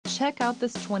Check out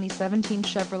this 2017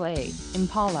 Chevrolet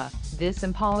Impala. This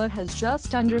Impala has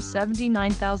just under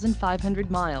 79,500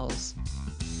 miles.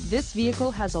 This vehicle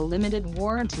has a limited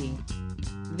warranty.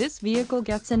 This vehicle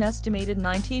gets an estimated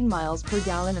 19 miles per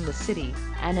gallon in the city,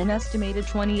 and an estimated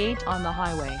 28 on the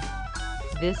highway.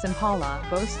 This Impala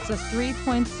boasts a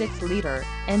 3.6-liter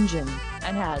engine,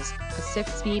 and has a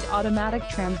 6-speed automatic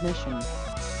transmission.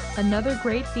 Another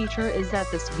great feature is that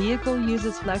this vehicle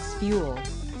uses flex fuel.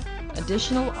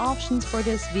 Additional options for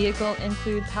this vehicle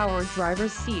include power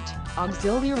driver's seat,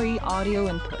 auxiliary audio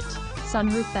input,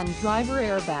 sunroof and driver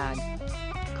airbag.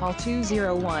 Call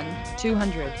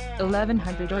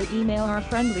 201-200-1100 or email our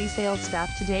friendly sales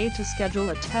staff today to schedule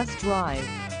a test drive.